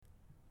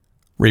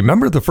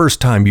Remember the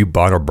first time you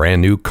bought a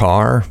brand new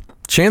car?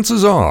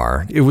 Chances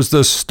are it was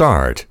the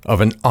start of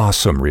an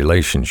awesome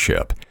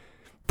relationship.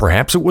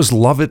 Perhaps it was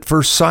love at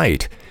first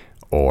sight,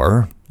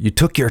 or you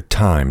took your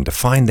time to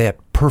find that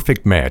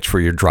perfect match for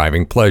your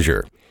driving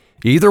pleasure.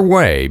 Either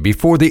way,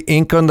 before the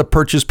ink on the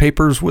purchase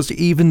papers was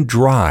even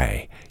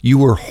dry, you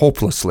were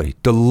hopelessly,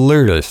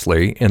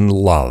 deliriously in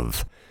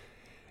love.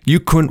 You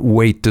couldn't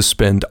wait to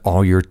spend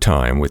all your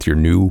time with your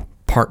new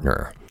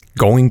partner,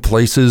 going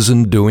places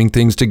and doing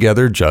things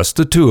together, just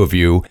the two of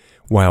you,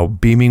 while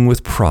beaming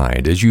with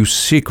pride as you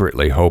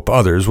secretly hope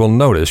others will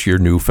notice your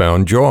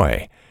newfound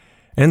joy.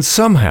 And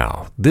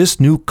somehow, this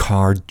new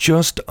car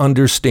just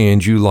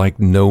understands you like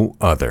no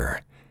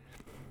other.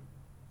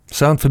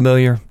 Sound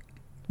familiar?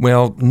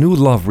 Well, new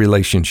love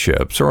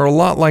relationships are a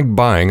lot like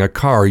buying a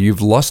car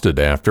you've lusted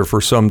after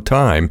for some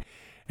time.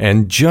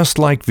 And just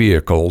like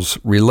vehicles,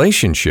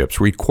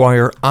 relationships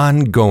require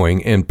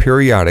ongoing and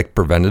periodic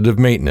preventative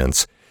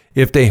maintenance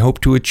if they hope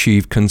to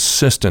achieve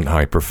consistent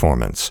high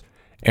performance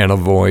and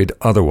avoid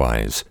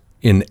otherwise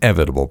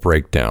inevitable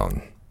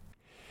breakdown.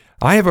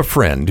 I have a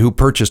friend who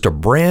purchased a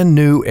brand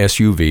new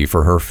SUV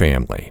for her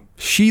family.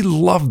 She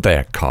loved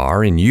that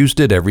car and used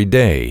it every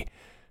day.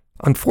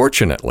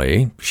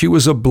 Unfortunately, she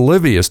was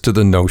oblivious to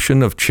the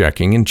notion of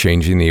checking and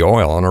changing the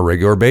oil on a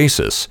regular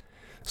basis.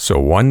 So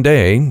one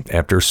day,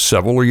 after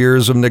several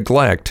years of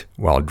neglect,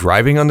 while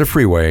driving on the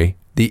freeway,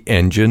 the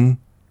engine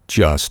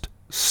just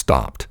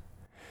stopped.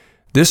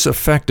 This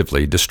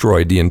effectively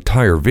destroyed the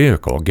entire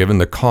vehicle, given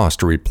the cost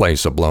to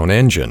replace a blown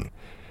engine.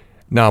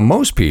 Now,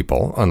 most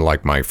people,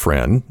 unlike my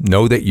friend,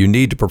 know that you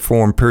need to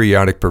perform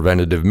periodic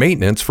preventative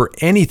maintenance for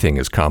anything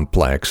as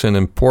complex and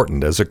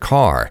important as a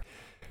car.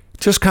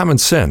 Just common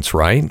sense,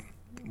 right?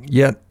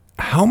 Yet,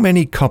 how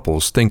many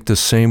couples think the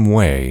same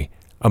way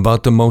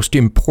about the most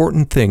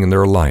important thing in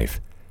their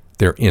life,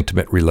 their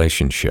intimate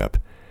relationship?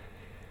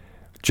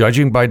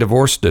 Judging by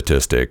divorce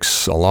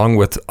statistics, along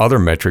with other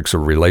metrics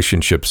of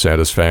relationship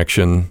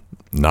satisfaction,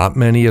 not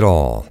many at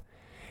all.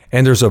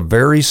 And there's a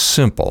very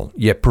simple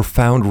yet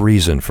profound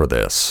reason for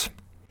this.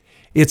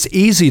 It's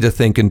easy to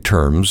think in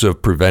terms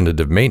of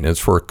preventative maintenance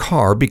for a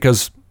car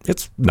because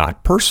it's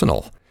not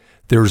personal.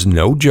 There's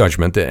no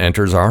judgment that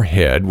enters our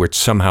head which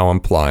somehow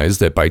implies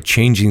that by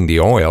changing the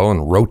oil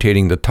and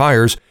rotating the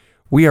tires,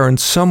 we are in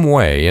some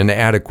way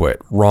inadequate,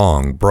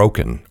 wrong,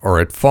 broken, or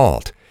at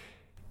fault.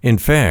 In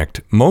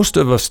fact, most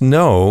of us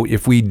know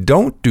if we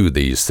don't do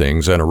these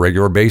things on a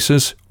regular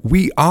basis,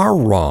 we are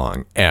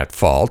wrong, at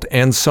fault,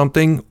 and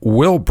something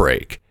will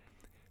break.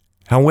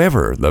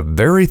 However, the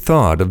very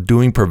thought of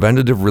doing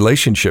preventative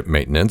relationship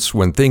maintenance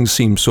when things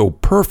seem so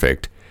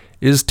perfect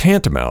is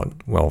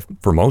tantamount, well,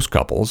 for most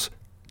couples,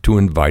 to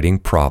inviting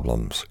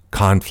problems,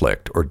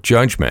 conflict, or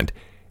judgment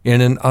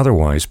in an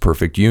otherwise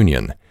perfect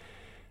union.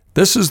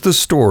 This is the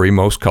story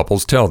most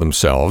couples tell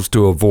themselves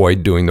to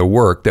avoid doing the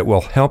work that will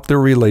help their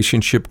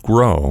relationship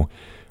grow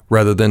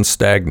rather than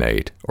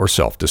stagnate or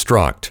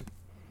self-destruct.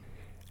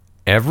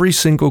 Every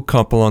single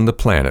couple on the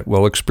planet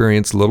will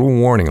experience little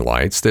warning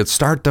lights that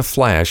start to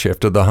flash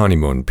after the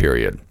honeymoon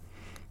period.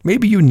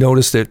 Maybe you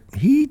notice that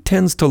he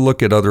tends to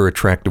look at other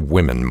attractive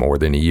women more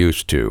than he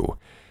used to.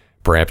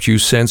 Perhaps you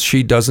sense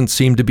she doesn't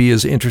seem to be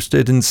as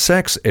interested in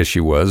sex as she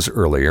was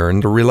earlier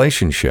in the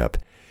relationship.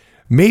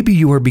 Maybe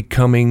you are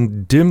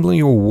becoming dimly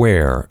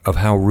aware of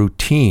how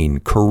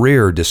routine,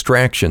 career,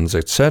 distractions,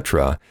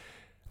 etc.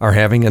 are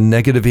having a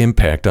negative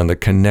impact on the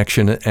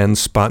connection and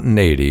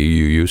spontaneity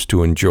you used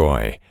to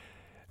enjoy.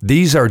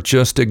 These are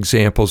just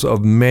examples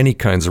of many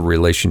kinds of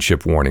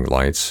relationship warning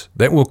lights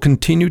that will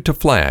continue to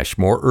flash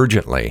more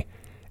urgently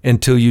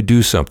until you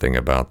do something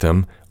about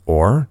them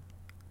or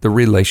the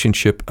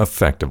relationship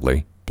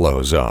effectively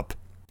blows up.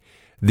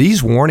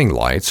 These warning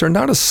lights are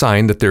not a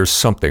sign that there's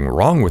something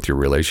wrong with your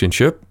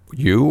relationship,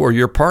 you or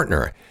your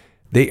partner.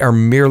 They are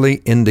merely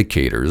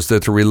indicators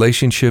that the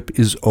relationship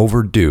is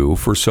overdue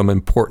for some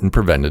important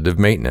preventative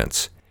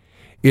maintenance.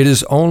 It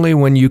is only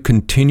when you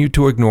continue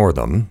to ignore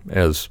them,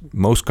 as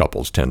most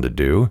couples tend to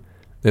do,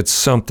 that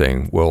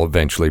something will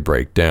eventually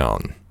break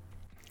down.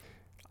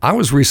 I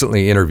was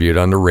recently interviewed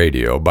on the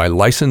radio by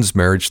licensed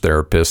marriage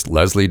therapist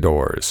Leslie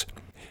Doors.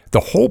 The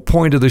whole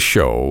point of the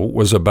show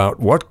was about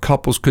what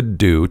couples could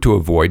do to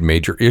avoid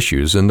major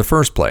issues in the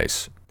first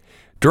place.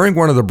 During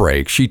one of the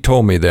breaks, she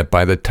told me that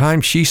by the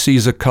time she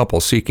sees a couple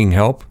seeking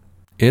help,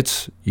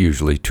 it's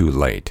usually too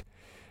late.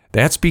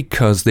 That's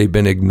because they've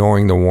been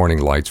ignoring the warning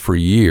lights for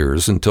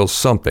years until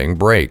something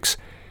breaks.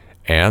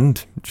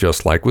 And,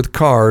 just like with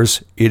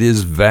cars, it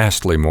is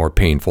vastly more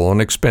painful and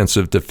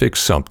expensive to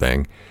fix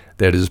something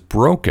that is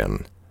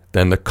broken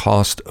than the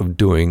cost of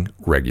doing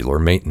regular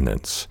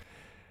maintenance.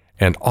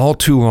 And all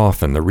too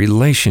often, the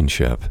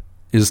relationship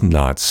is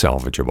not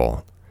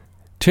salvageable.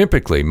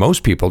 Typically,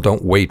 most people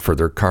don't wait for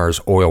their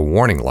car's oil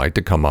warning light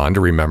to come on to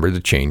remember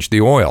to change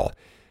the oil.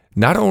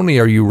 Not only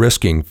are you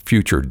risking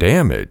future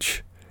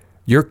damage,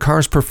 your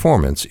car's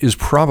performance is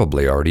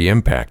probably already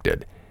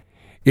impacted.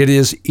 It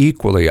is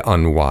equally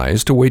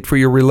unwise to wait for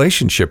your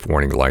relationship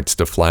warning lights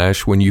to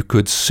flash when you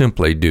could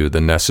simply do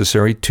the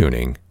necessary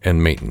tuning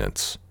and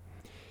maintenance.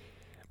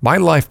 My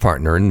life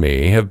partner and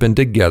me have been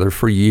together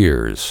for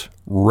years.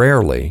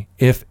 Rarely,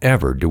 if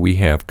ever, do we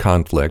have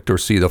conflict or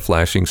see the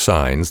flashing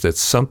signs that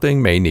something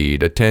may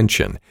need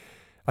attention.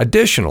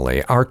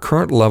 Additionally, our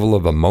current level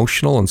of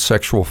emotional and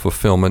sexual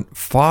fulfillment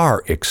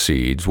far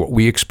exceeds what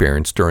we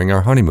experienced during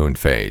our honeymoon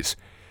phase,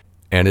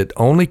 and it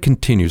only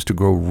continues to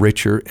grow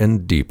richer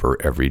and deeper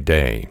every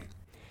day.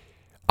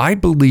 I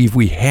believe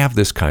we have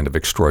this kind of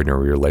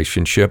extraordinary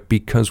relationship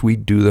because we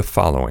do the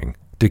following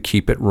to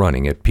keep it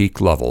running at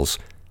peak levels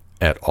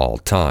at all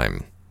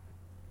time.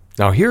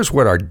 Now here's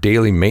what our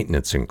daily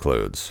maintenance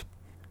includes.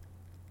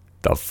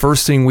 The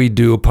first thing we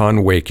do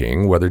upon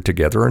waking, whether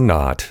together or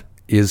not,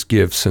 is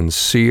give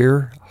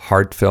sincere,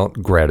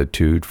 heartfelt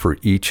gratitude for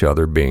each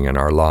other being in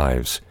our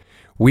lives.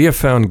 We have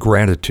found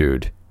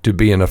gratitude to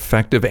be an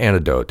effective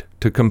antidote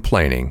to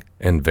complaining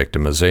and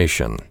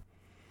victimization.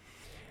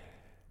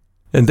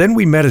 And then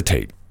we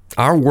meditate.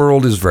 Our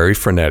world is very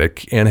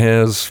frenetic and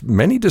has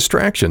many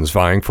distractions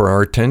vying for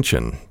our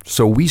attention.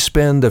 So we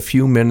spend a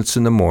few minutes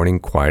in the morning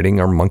quieting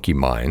our monkey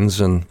minds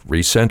and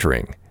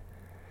recentering.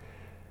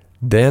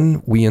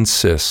 Then we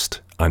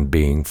insist on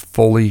being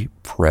fully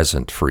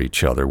present for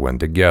each other when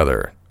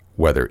together,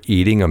 whether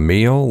eating a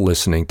meal,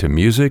 listening to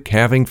music,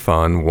 having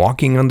fun,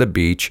 walking on the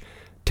beach,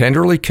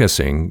 tenderly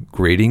kissing,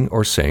 greeting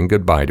or saying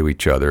goodbye to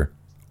each other,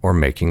 or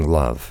making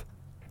love.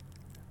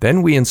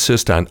 Then we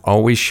insist on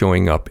always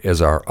showing up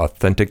as our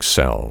authentic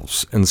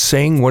selves and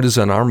saying what is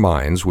on our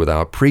minds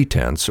without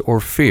pretense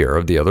or fear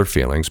of the other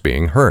feelings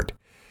being hurt.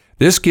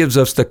 This gives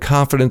us the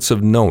confidence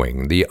of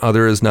knowing the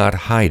other is not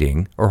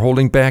hiding or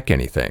holding back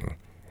anything.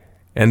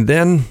 And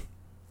then,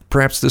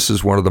 perhaps this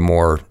is one of the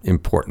more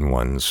important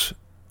ones,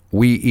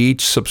 we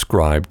each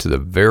subscribe to the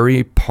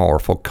very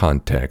powerful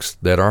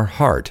context that our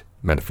heart,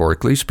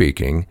 metaphorically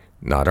speaking,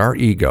 not our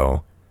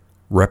ego,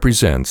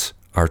 represents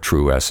our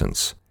true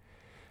essence.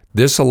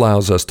 This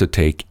allows us to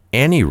take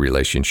any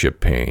relationship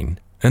pain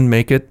and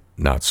make it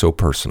not so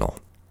personal.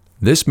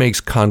 This makes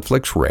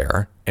conflicts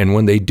rare, and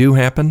when they do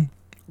happen,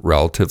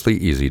 relatively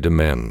easy to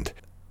mend.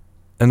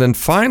 And then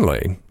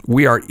finally,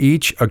 we are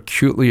each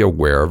acutely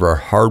aware of our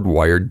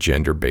hardwired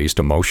gender-based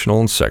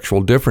emotional and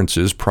sexual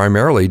differences,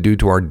 primarily due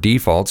to our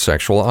default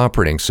sexual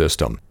operating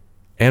system.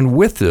 And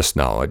with this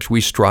knowledge, we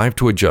strive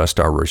to adjust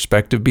our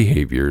respective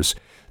behaviors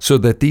so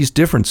that these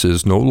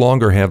differences no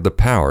longer have the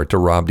power to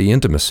rob the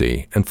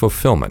intimacy and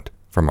fulfillment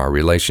from our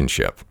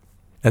relationship.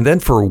 And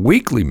then for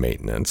weekly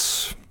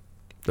maintenance,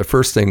 the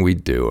first thing we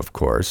do, of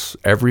course,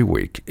 every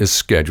week is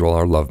schedule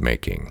our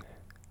lovemaking.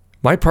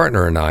 My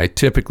partner and I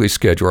typically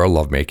schedule our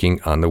lovemaking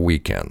on the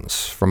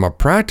weekends. From a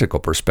practical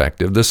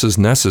perspective, this is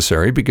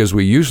necessary because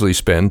we usually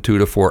spend 2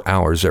 to 4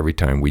 hours every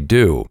time we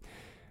do.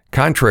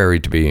 Contrary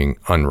to being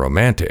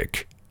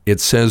unromantic, it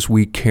says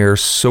we care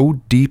so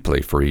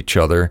deeply for each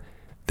other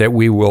that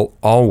we will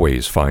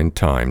always find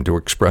time to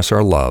express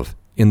our love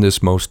in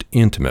this most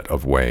intimate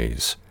of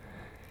ways.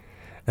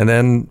 And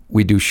then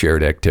we do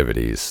shared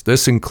activities.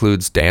 This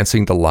includes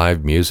dancing to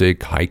live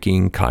music,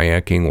 hiking,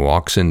 kayaking,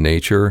 walks in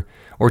nature,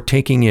 or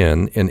taking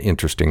in an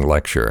interesting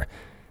lecture.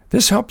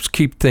 This helps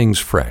keep things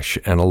fresh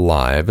and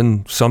alive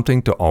and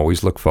something to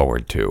always look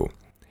forward to.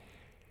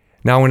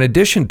 Now, in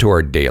addition to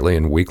our daily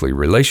and weekly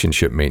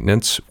relationship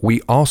maintenance,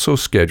 we also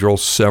schedule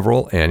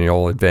several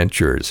annual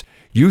adventures,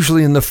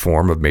 usually in the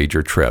form of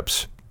major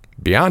trips.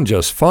 Beyond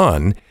just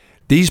fun,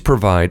 these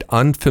provide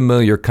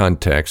unfamiliar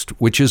context,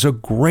 which is a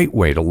great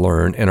way to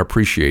learn and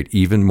appreciate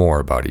even more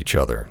about each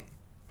other.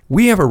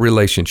 We have a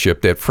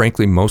relationship that,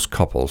 frankly, most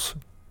couples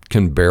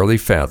can barely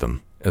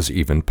fathom as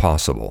even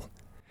possible.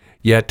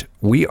 Yet,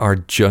 we are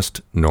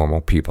just normal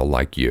people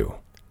like you.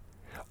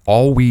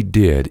 All we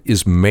did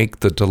is make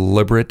the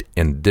deliberate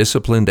and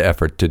disciplined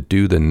effort to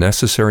do the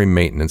necessary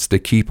maintenance to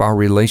keep our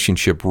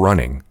relationship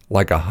running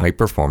like a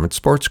high-performance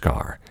sports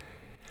car.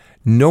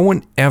 No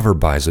one ever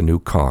buys a new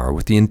car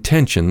with the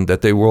intention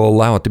that they will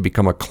allow it to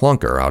become a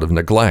clunker out of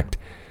neglect.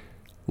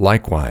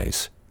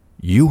 Likewise,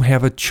 you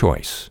have a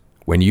choice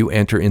when you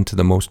enter into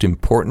the most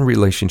important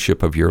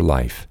relationship of your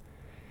life.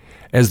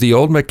 As the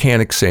old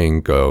mechanic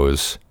saying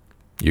goes,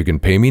 you can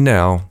pay me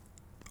now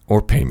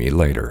or pay me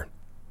later.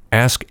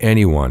 Ask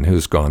anyone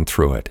who's gone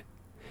through it.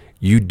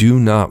 You do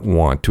not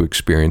want to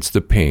experience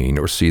the pain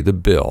or see the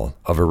bill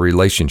of a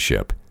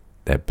relationship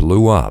that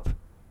blew up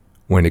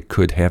when it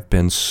could have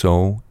been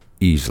so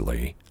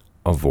easily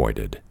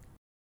avoided.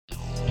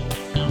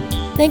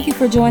 Thank you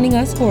for joining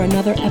us for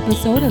another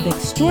episode of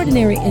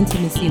Extraordinary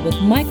Intimacy with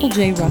Michael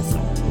J.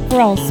 Russell. For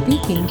all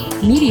speaking,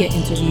 media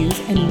interviews,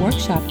 and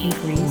workshop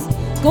inquiries,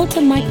 go to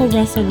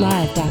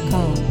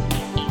michaelrusselllive.com.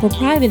 For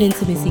private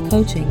intimacy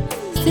coaching,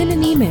 send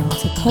an email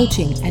to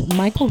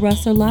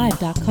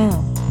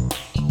coaching@michaelrusselllive.com.